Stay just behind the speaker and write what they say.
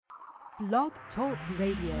Blog Talk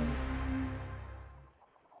Radio.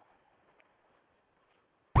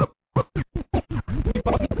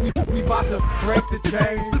 We about to break the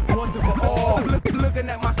chains once and for all. Looking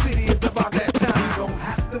at my city, it's about that time. You don't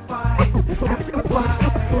have to fight,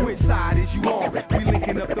 Which side is you on? We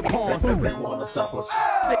linking up the pawns. They wanna stop us.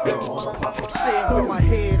 They wanna pop us. Staying with my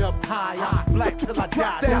head up high, I'm black till I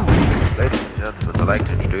die. Ladies and gentlemen, I'd like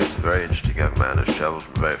to introduce a very interesting young man who's traveled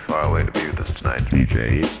from very far away to be with us tonight.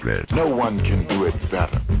 DJ Stretch. No one can do it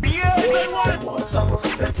better. Yeah, they wanna stop us.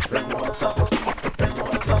 They wanna stop us. They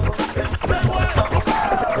wanna stop us. They wanna stop us.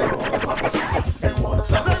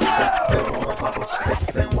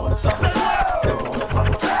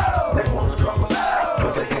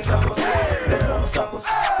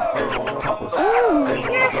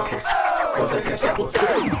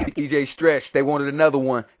 DJ Stretch, they wanted another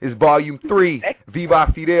one. It's Volume 3,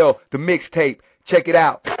 Viva Fidel, the mixtape. Check it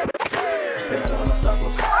out.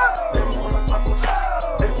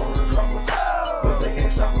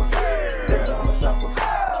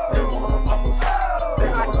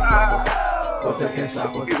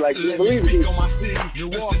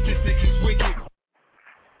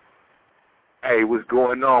 Hey, what's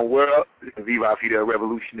going on, world? This is Viva Fidel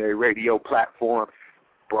Revolutionary Radio platform,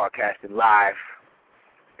 broadcasting live,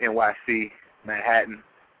 NYC, Manhattan.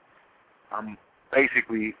 I'm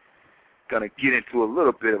basically going to get into a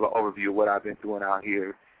little bit of an overview of what I've been doing out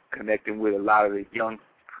here, connecting with a lot of the young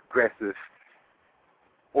progressive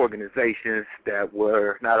organizations that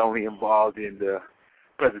were not only involved in the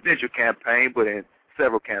presidential campaign, but in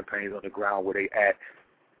several campaigns on the ground where they at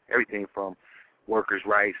everything from workers'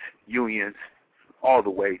 rights, unions, all the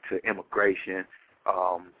way to immigration,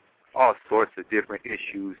 all sorts of different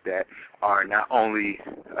issues that are not only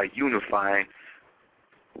a unifying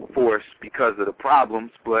force because of the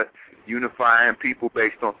problems, but unifying people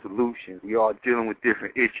based on solutions. We are dealing with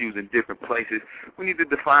different issues in different places. We need to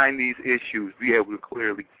define these issues, be able to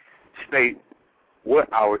clearly state what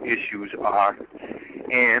our issues are,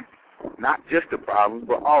 and not just the problems,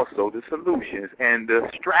 but also the solutions and the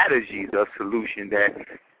strategies of solution that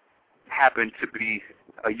happen to be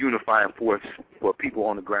a unifying force for people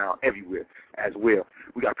on the ground everywhere as well.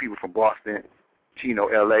 We got people from Boston, Chino,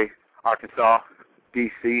 L.A., Arkansas,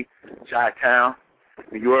 D.C., Chi-Town,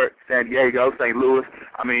 New York, San Diego, St. Louis.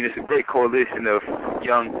 I mean, it's a great coalition of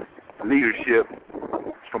young leadership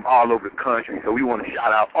from all over the country. So we want to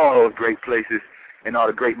shout out all those great places and all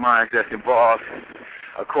the great minds that's involved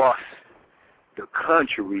across the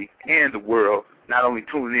country and the world, not only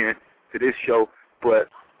tuning in to this show, but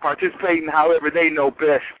participating however they know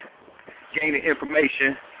best, gaining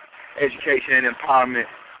information, education, and empowerment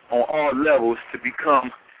on all levels to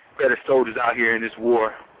become better soldiers out here in this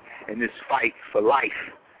war, in this fight for life,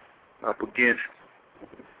 up against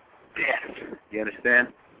death, you understand?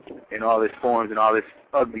 In all its forms and all its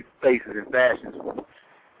ugly faces and fashions.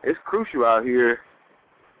 It's crucial out here.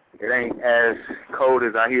 It ain't as cold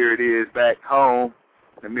as I hear it is back home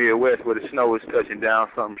in the Midwest where the snow is touching down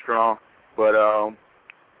something strong. But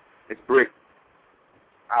it's brick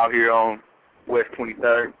out here on West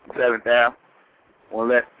 23rd, 7th Ave. I want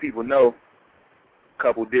to let people know a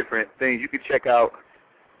couple different things. You can check out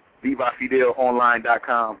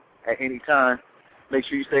VivaFidelOnline.com at any time. Make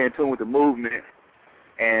sure you stay in tune with the movement,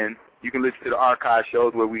 and you can listen to the archive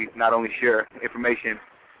shows where we not only share information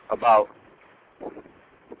about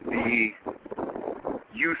the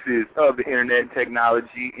uses of the internet and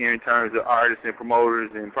technology in terms of artists and promoters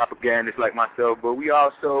and propagandists like myself, but we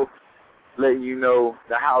also letting you know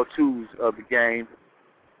the how-tos of the game,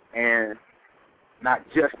 and not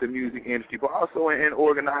just the music industry, but also in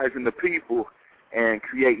organizing the people and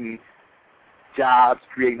creating jobs,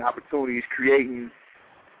 creating opportunities, creating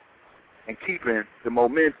and keeping the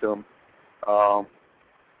momentum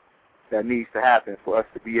that needs to happen for us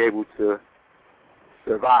to be able to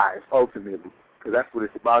survive, ultimately, because that's what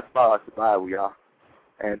it's about. It's about our survival, y'all.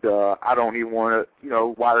 And I don't even want to,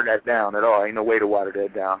 water that down at all. Ain't no way to water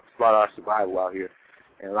that down. It's about our survival out here.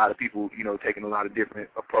 And a lot of people, taking a lot of different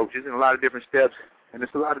approaches and a lot of different steps. And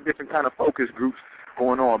there's a lot of different kind of focus groups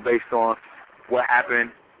going on based on what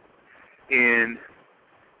happened in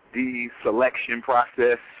the selection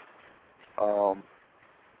process.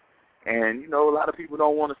 And, a lot of people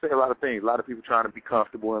don't want to say a lot of things. A lot of people trying to be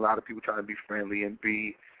comfortable and a lot of people trying to be friendly and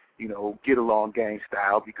be, get along gang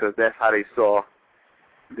style, because that's how they saw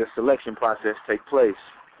the selection process take place,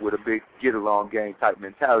 with a big get along gang type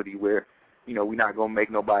mentality where, we're not going to make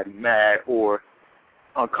nobody mad or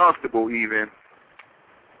uncomfortable even.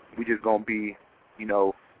 We just going to be,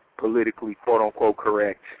 politically quote unquote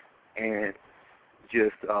correct and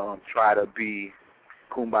just try to be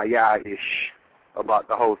kumbaya-ish about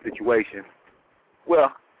the whole situation.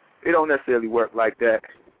 Well, it don't necessarily work like that,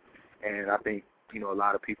 and I think, a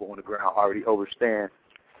lot of people on the ground already understand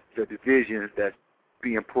the divisions that's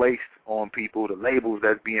being placed on people, the labels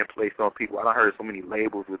that's being placed on people. I done heard so many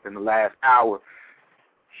labels within the last hour.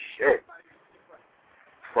 Shit.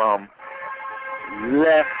 From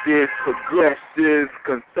leftist, progressive,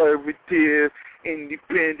 conservative,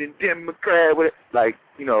 independent, Democrat,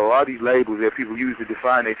 all these labels that people use to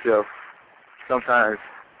define themselves sometimes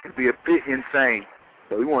can be a bit insane.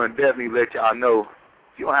 So we want to definitely let y'all know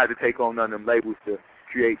you don't have to take on none of them labels to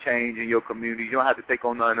create change in your community. You don't have to take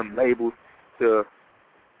on none of them labels to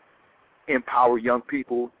empower young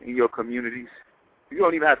people in your communities. You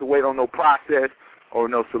don't even have to wait on no process or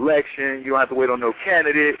no selection. You don't have to wait on no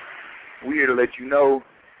candidate. We're here to let you know,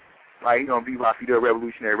 right here on Viva Fidel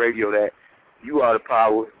Revolutionary Radio, that you are the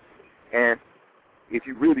power. And if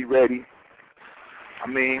you're really ready,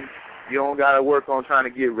 you don't got to work on trying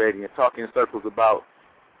to get ready and talk in circles about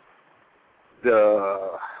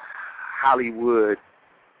the Hollywood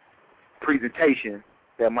presentation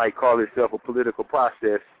that might call itself a political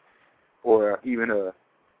process or even a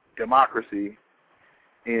democracy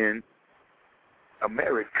in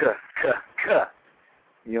America.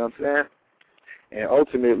 You know what I'm saying? And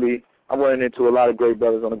ultimately, I'm running into a lot of great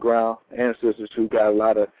brothers on the ground and sisters who got a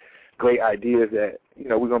lot of great ideas that,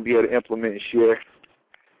 we're going to be able to implement and share.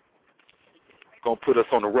 Going to put us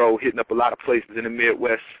on the road, hitting up a lot of places in the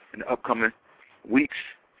Midwest in the upcoming weeks.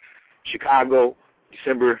 Chicago,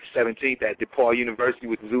 December 17th at DePaul University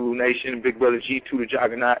with Zulu Nation, Big Brother G2 the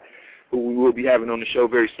Juggernaut, who we will be having on the show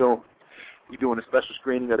very soon. We're doing a special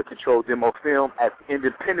screening of the Controlled Demo film at the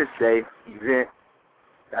Independence Day event.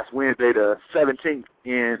 That's Wednesday the 17th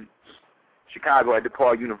in Chicago at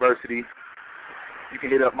DePaul University. You can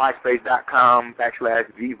hit up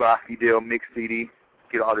myspace.com/Viva Fidel Mix CD.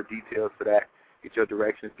 Get all the details for that. Get your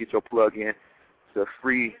directions. Get your plug in. It's a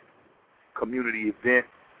free community event,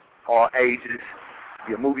 all ages.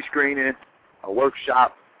 Be a movie screening, a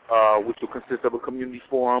workshop, which will consist of a community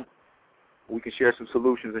forum. We can share some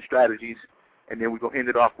solutions and strategies, and then we're going to end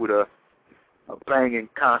it off with a banging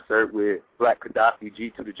concert with Black Gaddafi,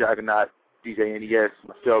 G2 the Juggernaut, DJ NES,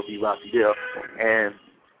 myself, Viva Fidel, and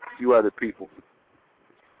a few other people.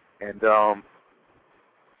 And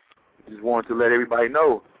just wanted to let everybody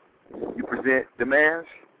know, you present demands,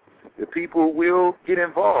 the people will get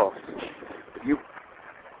involved.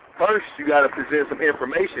 First, you got to present some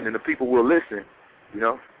information, and the people will listen,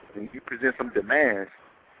 And you present some demands,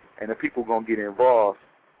 and the people going to get involved.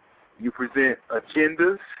 You present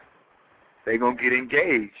agendas, they're going to get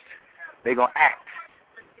engaged. They're going to act.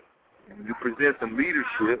 And you present some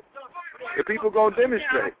leadership, the people going to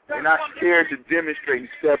demonstrate. They're not scared to demonstrate and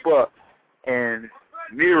step up and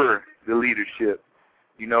mirror the leadership,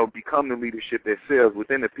 become the leadership themselves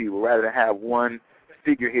within the people, rather than have one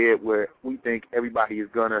figurehead where we think everybody is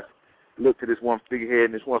going to look to this one figurehead,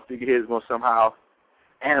 and this one figurehead is going to somehow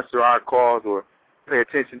answer our calls or pay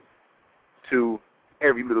attention to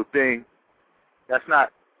every little thing. That's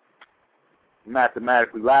not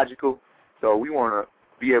mathematically logical. So we want to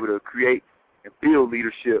be able to create and build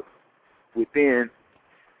leadership within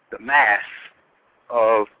the mass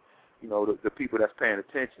of, the people that's paying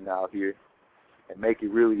attention out here, and make it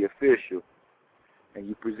really official. And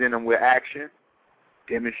you present them with action,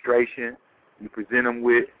 demonstration. You present them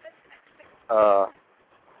with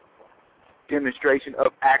demonstration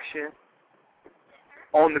of action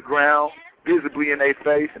on the ground, visibly in their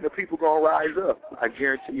face, and the people going to rise up. I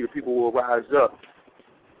guarantee you the people will rise up.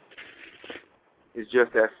 It's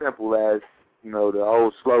just as simple as, the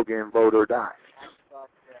old slogan, vote or die.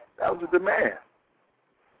 That was a demand.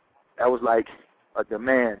 That was like a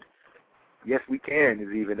demand. Yes, we can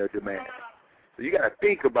is even a demand. So you got to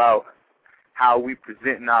think about how we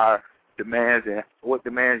presenting our demands and what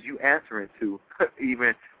demands you answering to,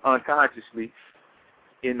 even unconsciously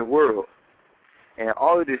in the world. And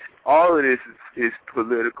all of this is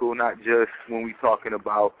political, not just when we talking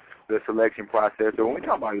about the selection process or when we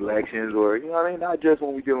talk about elections or, not just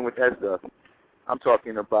when we're dealing with that stuff. I'm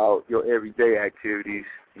talking about your everyday activities,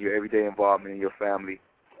 your everyday involvement in your family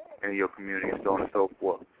and in your community and so on and so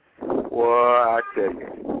forth. Well, I tell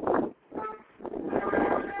you,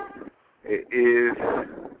 it is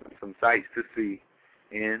some sights to see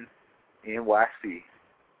in NYC.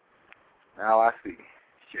 Now I see.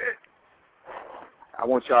 Shit. I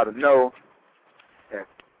want y'all to know that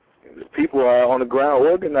the people are on the ground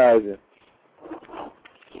organizing.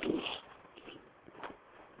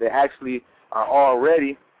 They actually are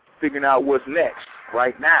already figuring out what's next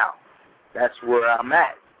right now. That's where I'm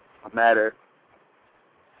at. I'm at a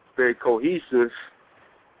very cohesive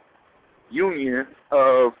union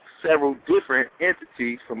of several different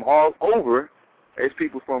entities from all over. There's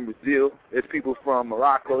people from Brazil, there's people from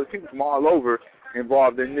Morocco, there's people from all over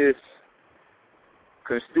involved in this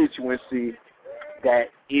constituency that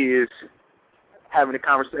is having a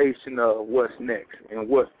conversation of what's next and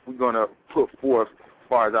what we're going to put forth as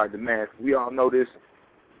far as our demands. We all know this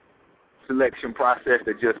selection process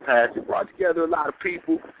that just passed. It brought together a lot of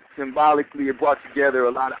people. Symbolically, it brought together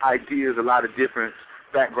a lot of ideas, a lot of different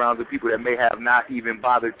backgrounds of people that may have not even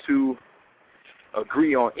bothered to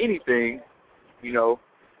agree on anything. You know,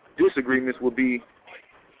 disagreements will be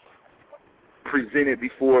presented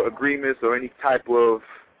before agreements or any type of,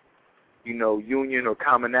 you know, union or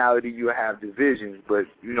commonality. You have divisions, but,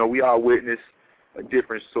 you know, we all witness a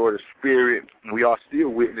different sort of spirit. We are still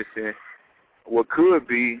witnessing what could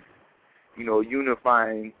be, you know,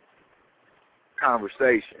 unifying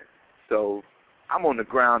conversation. So I'm on the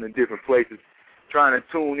ground in different places trying to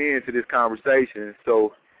tune in to this conversation.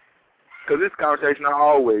 So, because this conversation I've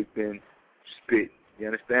always been spit, you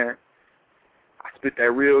understand? I spit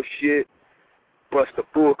that real shit, bust a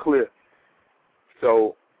full clip.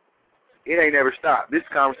 So it ain't never stopped. This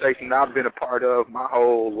conversation I've been a part of my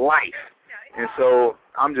whole life. And so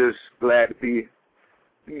I'm just glad to be,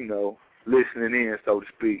 you know, listening in, so to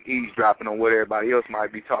speak, eavesdropping on what everybody else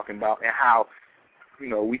might be talking about and how, you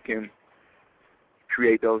know, we can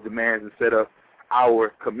create those demands and set up our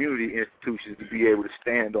community institutions to be able to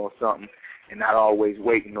stand on something and not always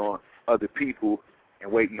waiting on other people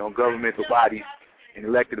and waiting on governmental bodies and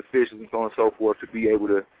elected officials and so on and so forth to be able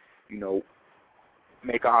to, you know,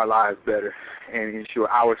 make our lives better and ensure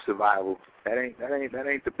our survival. That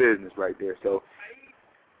ain't the business right there. So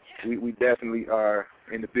we definitely are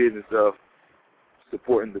in the business of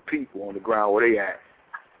supporting the people on the ground where they at.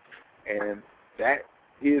 And that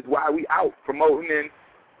is why we out promoting and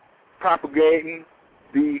propagating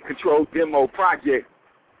the controlled demo project,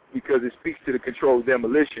 because it speaks to the controlled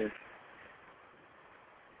demolition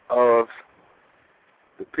of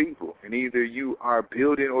the people. And either you are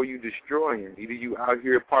building or you destroying. Either you out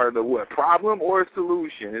here part of the what? Problem or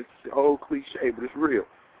solution. It's the old cliche, but it's real.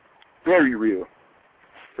 Very real.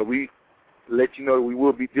 So we let you know that we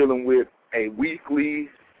will be dealing with a weekly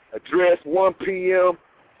address, 1 p.m.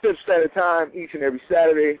 Central Standard Time, each and every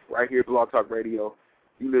Saturday, right here at Blog Talk Radio.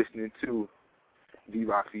 You listening to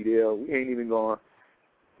D-Rock Fidel. We ain't even going to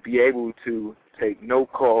be able to take no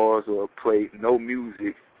calls or play no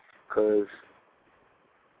music, because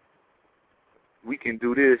we can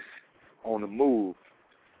do this on the move.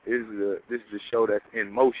 This is a show that's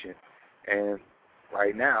in motion. And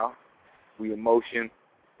right now, we in motion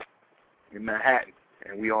in Manhattan.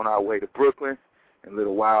 And we on our way to Brooklyn in a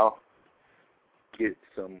little while. Get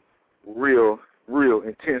some real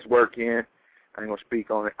intense work in. I ain't going to speak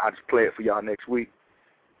on it. I'll just play it for y'all next week.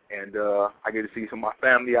 And I get to see some of my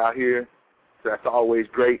family out here. So that's always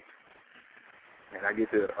great. And I get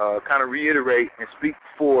to kind of reiterate and speak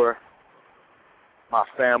for my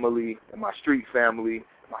family and my street family,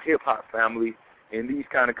 my hip-hop family, in these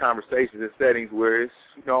kind of conversations and settings where it's,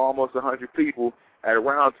 you know, almost 100 people at a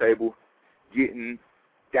round table getting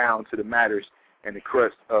down to the matters and the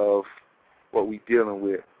crux of what we're dealing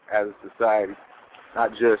with as a society.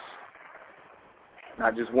 Not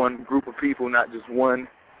just one group of people, not just one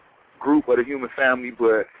group of the human family,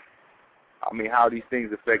 but, I mean, how these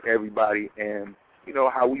things affect everybody and, you know,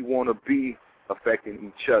 how we want to be affecting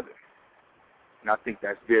each other. And I think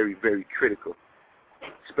that's very, very critical,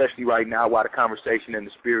 especially right now while the conversation and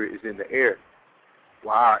the spirit is in the air.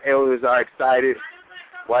 While our elders are excited,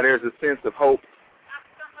 while there's a sense of hope,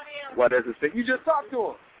 while there's a sense, you just talked to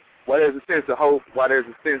them, while there's a sense of hope, while there's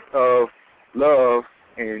a sense of love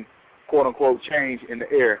and quote-unquote change in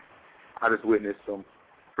the air, I just witnessed some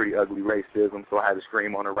pretty ugly racism, so I had to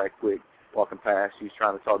scream on her right quick, walking past. She was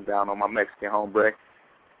trying to talk down on my Mexican hombre.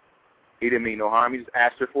 He didn't mean no harm. He just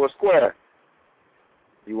asked her for a square.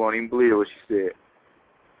 You won't even believe what she said.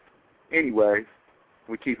 Anyway,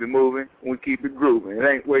 we keep it moving, we keep it grooving. It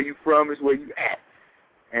ain't where you from, it's where you at.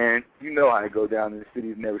 And you know how I go down in the city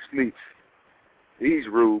that never sleeps. These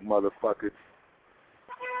rude motherfuckers.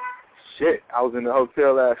 Shit, I was in the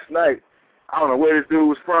hotel last night. I don't know where this dude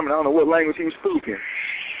was from, and I don't know what language he was speaking.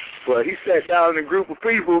 But he sat down in a group of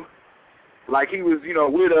people like he was, you know,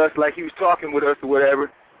 with us, like he was talking with us or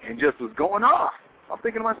whatever, and just was going off. I'm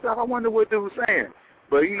thinking to myself, I wonder what dude was saying.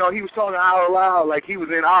 But, you know, he was talking out loud like he was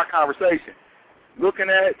in our conversation. Looking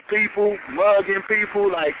at people, mugging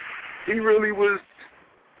people, like he really was,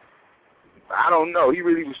 I don't know, he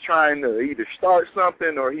really was trying to either start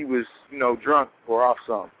something or he was, you know, drunk or off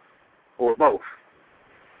something, or both.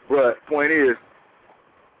 But point is,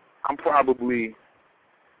 I'm probably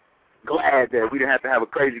glad that we didn't have to have a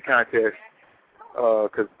crazy contest,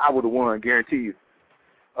 because I would have won, guarantee you.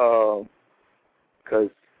 Because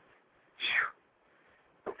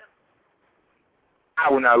I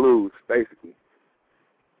would not lose, basically.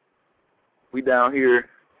 We down here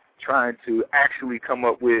trying to actually come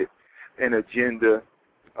up with an agenda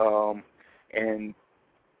and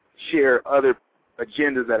share other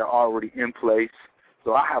agendas that are already in place.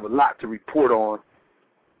 So I have a lot to report on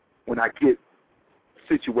when I get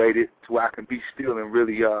situated to where I can be still and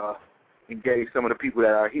really engage some of the people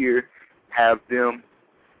that are here, have them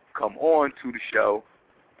come on to the show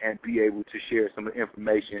and be able to share some of the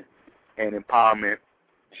information and empowerment,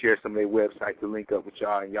 share some of their websites to link up with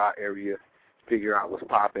y'all in y'all area, figure out what's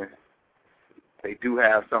popping. They do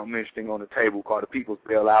have something interesting on the table called the People's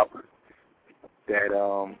Bailout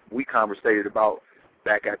that we conversated about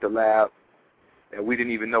back at the lab that we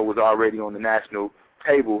didn't even know was already on the national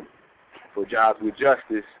table for Jobs with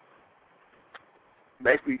Justice,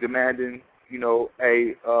 basically demanding,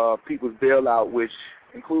 a people's bailout, which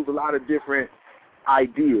includes a lot of different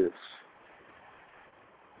ideas.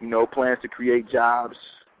 Plans to create jobs,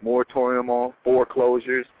 moratorium on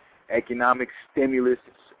foreclosures, economic stimulus,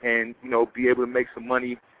 and, be able to make some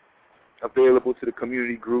money available to the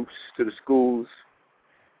community groups, to the schools,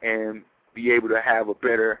 and be able to have a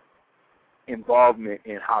better involvement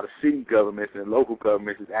in how the city governments and local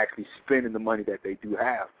governments is actually spending the money that they do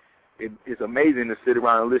have. It's amazing to sit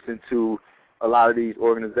around and listen to a lot of these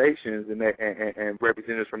organizations and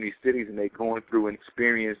representatives from these cities, and they're going through and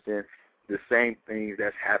experiencing the same things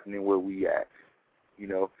that's happening where we at,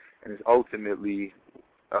 and it's ultimately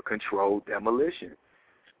a controlled demolition.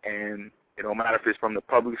 And it don't matter if it's from the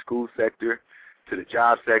public school sector to the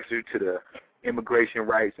job sector to the immigration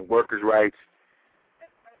rights and workers' rights.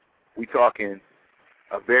 We talking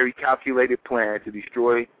a very calculated plan to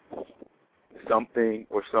destroy something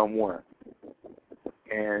or someone.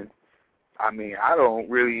 And I don't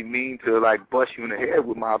really mean to bust you in the head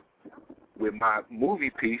with my movie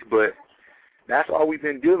piece, but that's all we've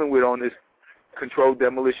been dealing with on this controlled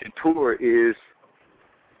demolition tour is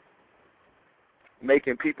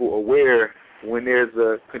making people aware when there's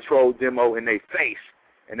a controlled demo in their face,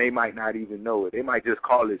 and they might not even know it. They might just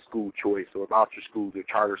call it school choice or voucher schools or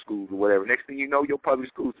charter schools or whatever. Next thing you know, your public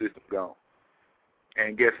school system gone.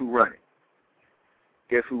 And guess who running?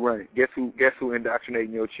 Guess who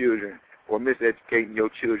indoctrinating your children or miseducating your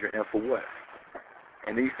children, and for what?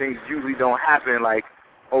 And these things usually don't happen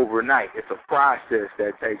overnight. It's a process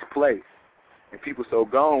that takes place. And people so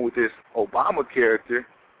gone with this Obama character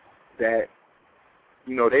that,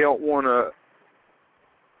 they don't want to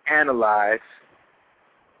analyze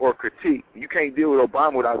or critique. You can't deal with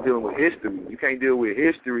Obama without dealing with history. You can't deal with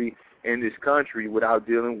history in this country without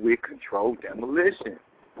dealing with controlled demolition.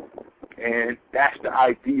 And that's the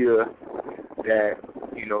idea that,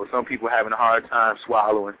 some people are having a hard time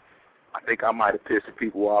swallowing. I think I might have pissed some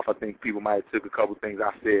people off. I think people might have took a couple things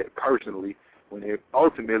I said personally when it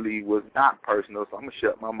ultimately was not personal. So I'm going to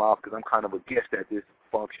shut my mouth because I'm kind of a guest at this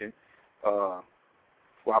function. Well,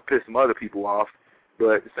 I pissed some other people off.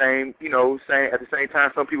 But at the same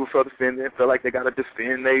time, some people felt offended and felt like they got to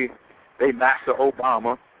defend they master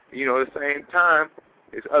Obama. At the same time,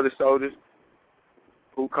 there's other soldiers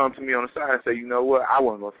who come to me on the side and say, you know what, I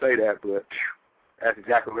wasn't going to say that, but that's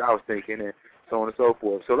exactly what I was thinking, and so on and so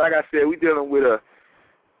forth. So like I said, we're dealing with a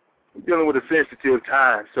sensitive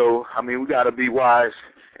time. So, we got to be wise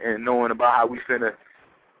and knowing about how we finna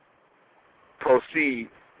proceed.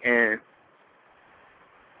 And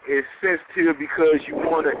it's sensitive because you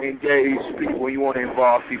want to engage people, you want to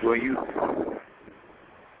involve people, and you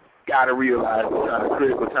got to realize what kind of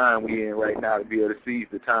critical time we're in right now to be able to seize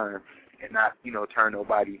the time and not, turn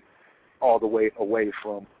nobody all the way away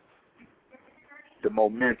from the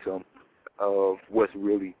momentum of what's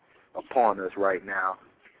really upon us right now.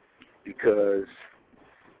 Because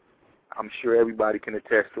I'm sure everybody can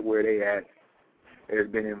attest to where they at.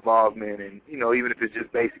 There's been involvement and, even if it's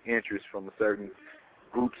just basic interest from a certain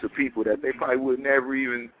groups of people that they probably would never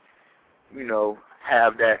even,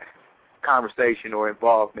 have that conversation or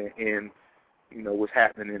involvement in, what's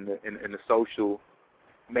happening in the social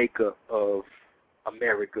makeup of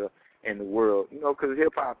America and the world. Because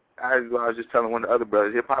hip-hop, I was just telling one of the other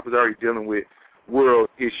brothers, hip-hop is already dealing with world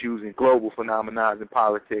issues and global phenomena in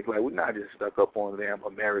politics. We're not just stuck up on damn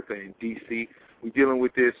America and D.C. We're dealing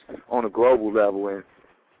with this on a global level, and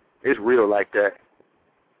it's real like that.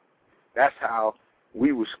 That's how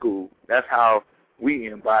we were schooled. That's how we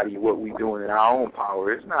embody what we're doing in our own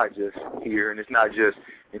power. It's not just here, and it's not just,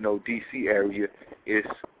 D.C. area. It's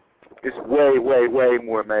way, way, way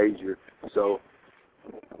more major. So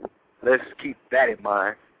let's keep that in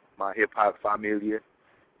mind. my hip-hop familia.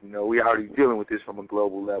 You know, we already dealing with this from a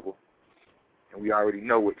global level, and we already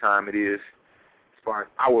know what time it is as far as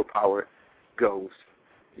our power goes.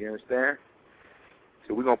 You understand?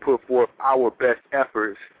 So we're going to put forth our best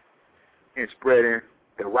efforts in spreading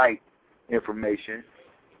the right information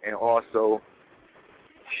and also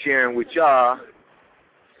sharing with y'all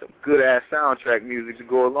some good-ass soundtrack music to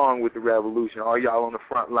go along with the revolution. All y'all on the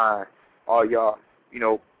front line, all y'all, you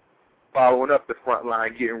know, following up the front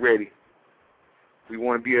line, getting ready. We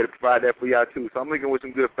want to be able to provide that for y'all too. So I'm looking with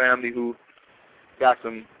some good family who got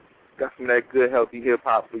some of that good, healthy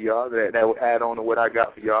hip-hop for y'all that will add on to what I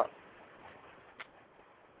got for y'all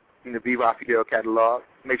in the Viva Fidel catalog.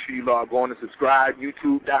 Make sure you log on and subscribe,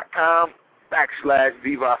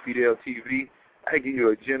 youtube.com/Viva Fidel TV. I give you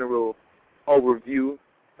a general overview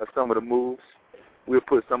of some of the moves. We'll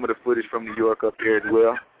put some of the footage from New York up there as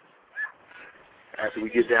well. After we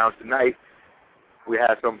get down tonight, we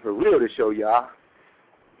have something for real to show y'all.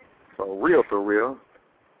 For real.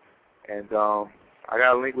 And I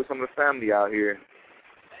got a link with some of the family out here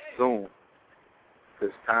soon.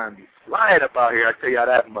 Because time be flying up out here, I tell y'all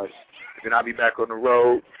that much. Then I'll be back on the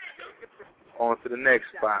road, on to the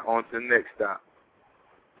next spot, on to the next stop.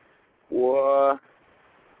 Boy,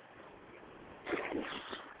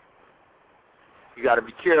 you got to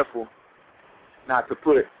be careful not to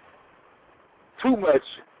put too much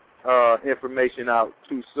information out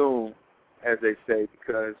too soon, as they say,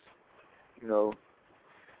 because, you know,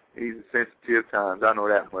 these are sensitive times. I know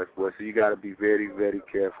that much, boy. So you got to be very, very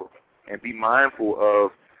careful and be mindful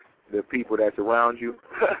of the people that's around you,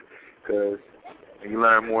 because you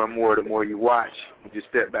learn more and more the more you watch. You just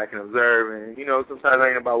step back and observe, and, you know, sometimes it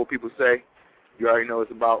ain't about what people say. You already know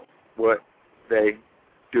it's about what they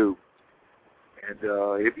do. And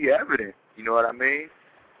it be evident, you know what I mean?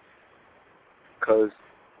 Because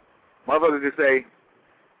motherfuckers can say,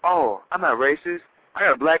 oh, I'm not racist. I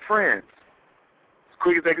got black friends. As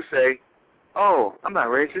quick as they can say, oh, I'm not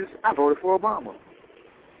racist. I voted for Obama.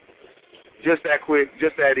 Just that quick,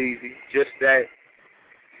 just that easy, just that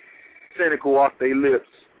cynical off their lips,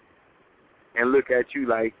 and look at you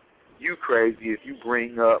like you crazy if you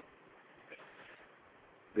bring up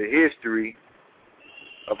the history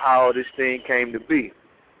of how this thing came to be.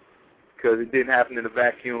 Because it didn't happen in a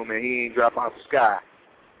vacuum and he ain't drop out the sky.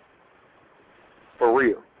 For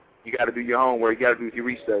real. You got to do your homework. You got to do your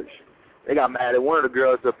research. They got mad at one of the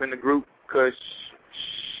girls up in the group because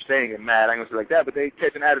they ain't get mad. I ain't going to say like that, but they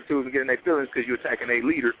catching attitudes and getting their feelings because you're attacking their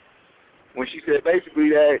leader. When she said basically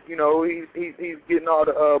that, you know, he's getting all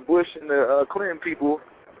the Bush and the Clinton people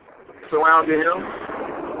surrounding him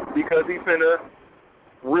because he finna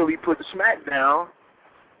really put the smack down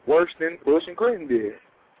worse than Bush and Clinton did.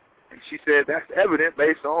 And she said that's evident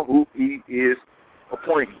based on who he is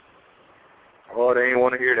appointing. Oh, they ain't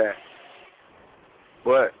want to hear that.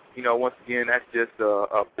 But, you know, once again, that's just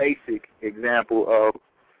a basic example of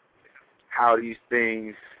how these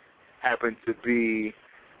things happen to be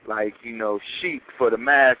like, you know, sheep for the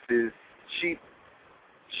masses,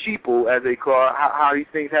 sheeple, as they call it, how these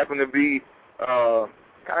things happen to be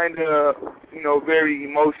kind of, you know, very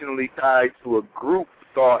emotionally tied to a group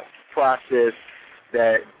thought process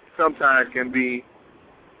that sometimes can be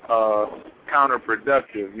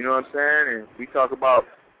counterproductive, you know what I'm saying? And we talk about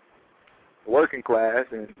the working class,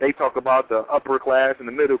 and they talk about the upper class and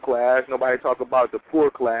the middle class. Nobody talk about the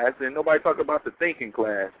poor class, and nobody talk about the thinking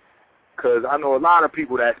class. Because I know a lot of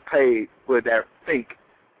people that's paid but that think.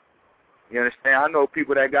 You understand? I know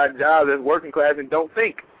people that got jobs that's working class and don't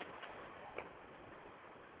think.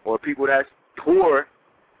 Or people that's poor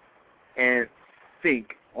and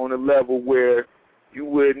think on a level where you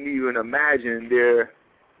wouldn't even imagine their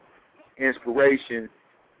inspiration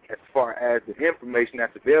as far as the information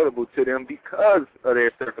that's available to them because of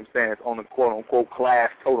their circumstance on the quote-unquote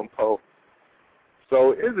class totem pole.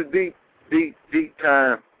 So it's a deep, deep, deep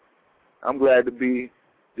time. I'm glad to be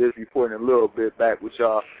just reporting a little bit back with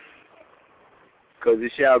y'all because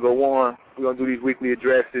it shall go on. We're going to do these weekly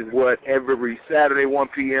addresses, every Saturday, 1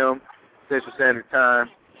 p.m. Central Standard Time.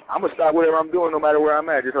 I'm going to stop whatever I'm doing no matter where I'm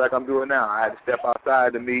at, just like I'm doing now. I had to step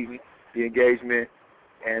outside the meeting, the engagement,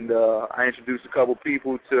 and I introduced a couple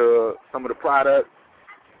people to some of the product.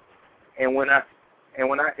 And when I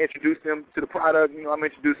introduce them to the product, you know, I'm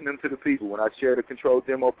introducing them to the people. When I share the controlled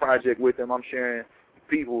demo project with them, I'm sharing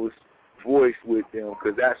people's voice with them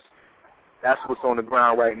because that's what's on the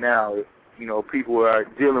ground right now. You know, people are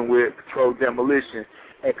dealing with controlled demolition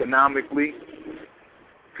economically.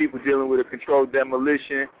 People dealing with a controlled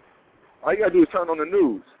demolition. All you got to do is turn on the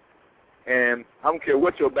news. And I don't care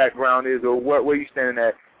what your background is or where you standing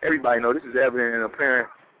at. Everybody knows this is evident and apparent,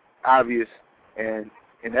 obvious, and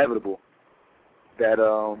inevitable that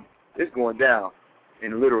it's going down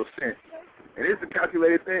in a literal sense. And it's a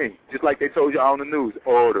calculated thing, just like they told y'all on the news.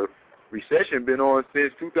 Oh, the recession been on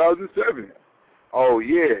since 2007. Oh,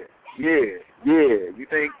 yeah. You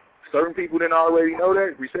think certain people didn't already know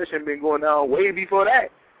that? Recession been going on way before that.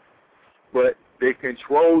 But the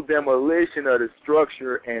controlled demolition of the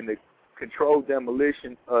structure and the controlled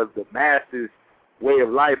demolition of the masses' way of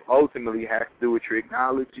life ultimately has to do with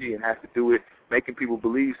technology and has to do with making people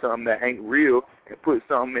believe something that ain't real and put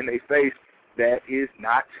something in their face that is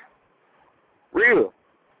not real.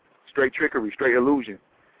 Straight trickery, straight illusion.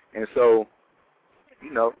 And so,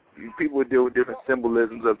 you know, people would deal with different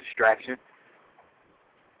symbolisms of distraction,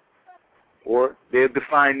 or they'll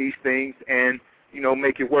define these things and, you know,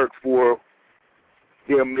 make it work for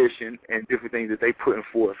their mission and different things that they putting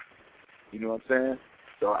forth. You know what I'm saying?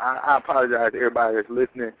 So I apologize to everybody that's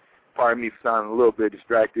listening. Pardon me for sounding a little bit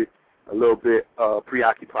distracted, a little bit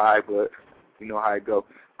preoccupied, but you know how it go.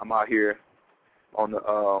 I'm out here on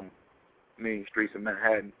the main streets of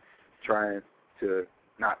Manhattan trying to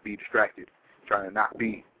not be distracted, trying to not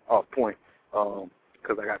be off point,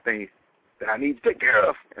 because I got things that I need to take care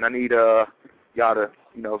of, and I need y'all to,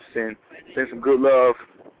 you know, send some good love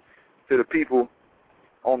to the people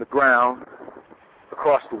on the ground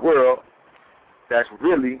across the world that's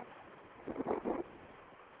really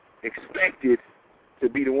expected to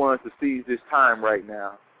be the ones to seize this time right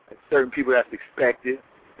now. There's certain people that's expected,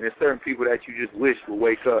 and there's certain people that you just wish will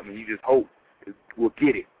wake up and you just hope will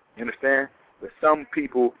get it. You understand? But some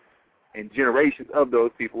people and generations of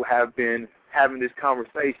those people have been having this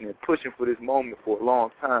conversation and pushing for this moment for a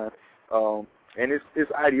long time. And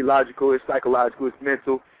it's ideological, it's psychological, it's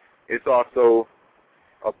mental. It's also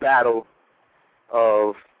a battle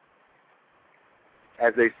of,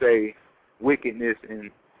 as they say, wickedness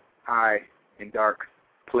in high and dark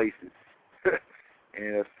places.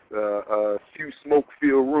 And a few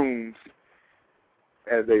smoke-filled rooms,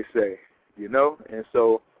 as they say, you know? And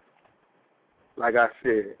so, like I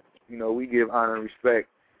said, you know, we give honor and respect,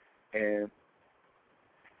 and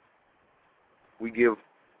we give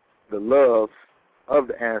the love of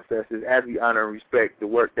the ancestors as we honor and respect the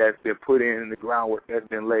work that's been put in and the groundwork that's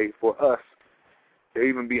been laid for us to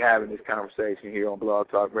even be having this conversation here on Blog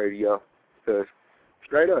Talk Radio. Because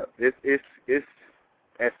straight up, it's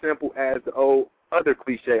as simple as the old other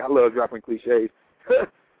cliche. I love dropping cliches.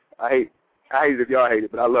 I hate it if y'all hate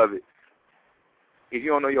it, but I love it. If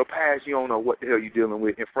you don't know your past, you don't know what the hell you're dealing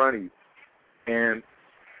with in front of you. And,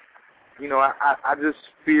 you know, I just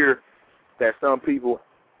fear that some people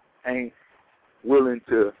ain't willing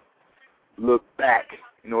to look back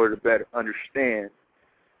in order to better understand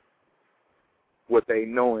what they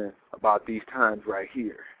knowing about these times right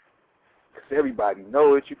here. Because everybody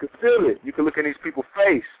know it. You can feel it. You can look in these people's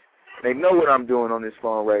face. They know what I'm doing on this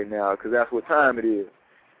phone right now because that's what time it is.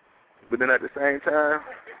 But then at the same time,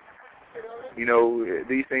 you know,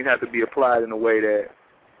 these things have to be applied in a way that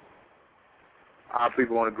our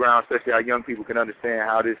people on the ground, especially our young people, can understand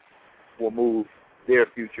how this will move their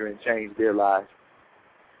future and change their lives.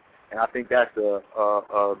 And I think that's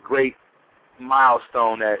a great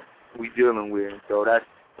milestone that we're dealing with. So that's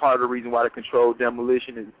part of the reason why the controlled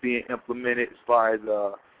demolition is being implemented as far as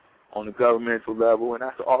on the governmental level. And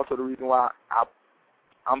that's also the reason why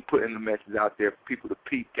I'm putting the message out there for people to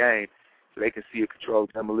peep game so they can see a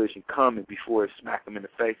controlled demolition coming before it smack them in the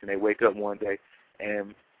face and they wake up one day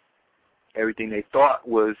and everything they thought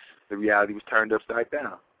was the reality was turned upside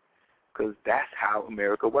down. Because that's how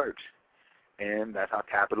America works. And that's how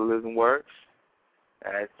capitalism works.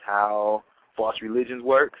 That's how false religions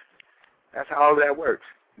work. That's how all that works.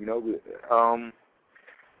 You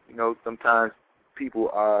know, sometimes people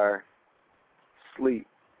are asleep,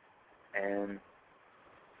 and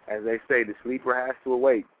as they say, the sleeper has to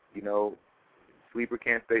awake. You know, sleeper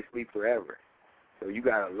can't stay asleep forever. So you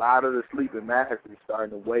got a lot of the sleeping masses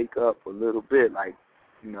starting to wake up a little bit, like,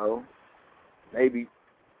 you know, maybe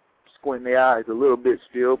squinting their eyes a little bit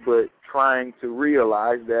still, but trying to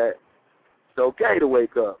realize that it's okay to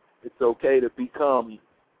wake up. It's okay to become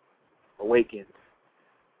awakened.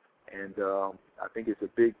 And I think it's a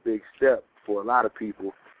big, big step for a lot of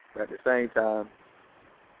people. But at the same time,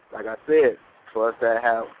 like I said, for us to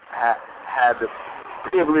have the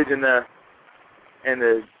privilege and the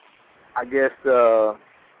I guess the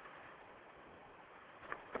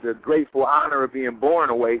grateful honor of being born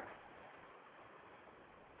awake,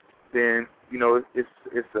 then, you know,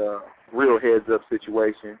 it's a real heads-up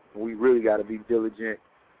situation. We really got to be diligent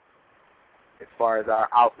as far as our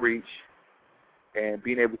outreach and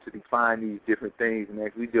being able to define these different things. And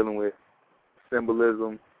as we're dealing with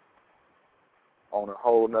symbolism on a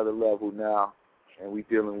whole nother level now, and we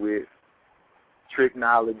dealing with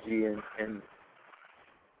technology and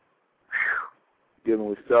dealing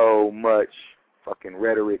with so much fucking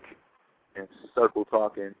rhetoric and circle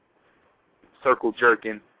talking, circle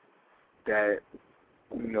jerking that,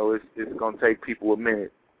 you know, it's gonna take people a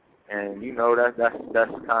minute. And you know,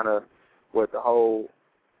 that's kind of what the whole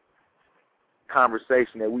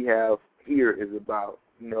conversation that we have here is about.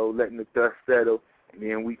 You know, letting the dust settle, and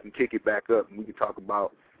then we can kick it back up and we can talk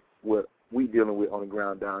about what we dealing with on the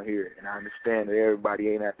ground down here. And I understand that everybody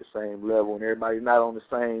ain't at the same level and everybody's not on the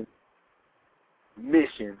same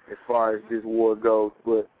mission as far as this war goes,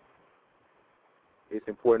 but it's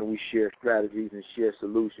important we share strategies and share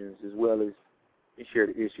solutions as well as share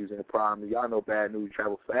the issues and the problems. Y'all know bad news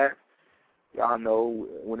travels fast. Y'all know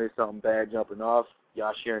when there's something bad jumping off,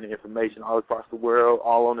 y'all sharing the information all across the world,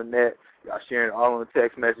 all on the net. Y'all sharing it all on the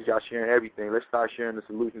text message. Y'all sharing everything. Let's start sharing the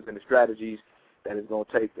solutions and the strategies that it's going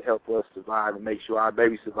to take to help us survive and make sure our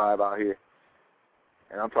babies survive out here.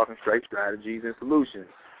 And I'm talking straight strategies and solutions,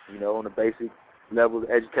 you know, on the basic level of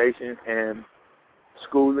education and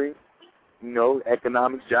schooling, you know,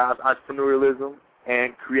 economics, jobs, entrepreneurialism,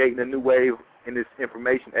 and creating a new wave in this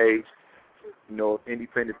information age, you know,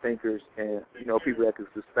 independent thinkers and, you know, people that can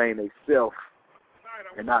sustain themselves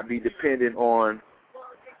and not be dependent on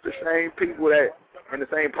the same people that, in the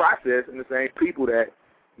same process, and the same people that,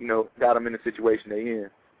 you know, got them in the situation they're in.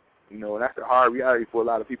 You know, and that's a hard reality for a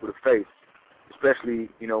lot of people to face, especially,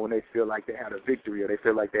 you know, when they feel like they had a victory or they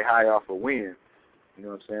feel like they're high off a win. You know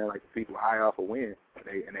what I'm saying? Like, people high off a win, and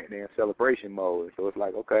they're in celebration mode. So it's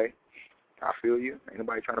like, okay, I feel you. Ain't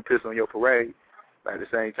nobody trying to piss on your parade. But at the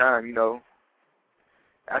same time, you know,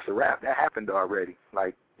 that's a wrap. That happened already.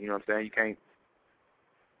 Like, you know what I'm saying? You can't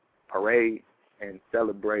parade and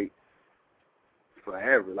celebrate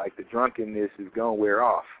forever. Like, the drunkenness is going to wear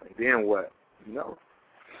off. And then what? You know?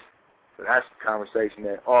 So that's the conversation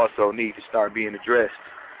that also needs to start being addressed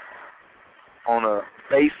on a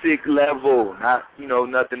basic level, not, you know,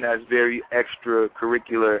 nothing that's very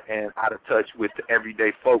extracurricular and out of touch with the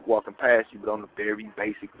everyday folk walking past you, but on a very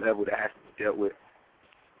basic level that has to be dealt with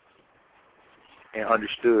and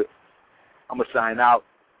understood. I'm going to sign out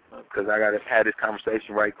because I got to have this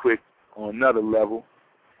conversation right quick on another level,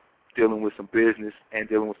 dealing with some business and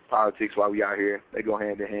dealing with some politics while we out here. They go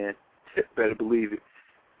hand in hand. Better believe it.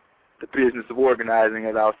 The business of organizing,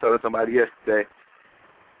 as I was telling somebody yesterday.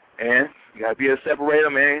 And you got to be able to separate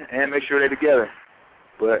them, man, and make sure they're together.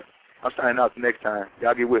 But I'm signing out till next time.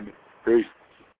 Y'all get with me. Peace.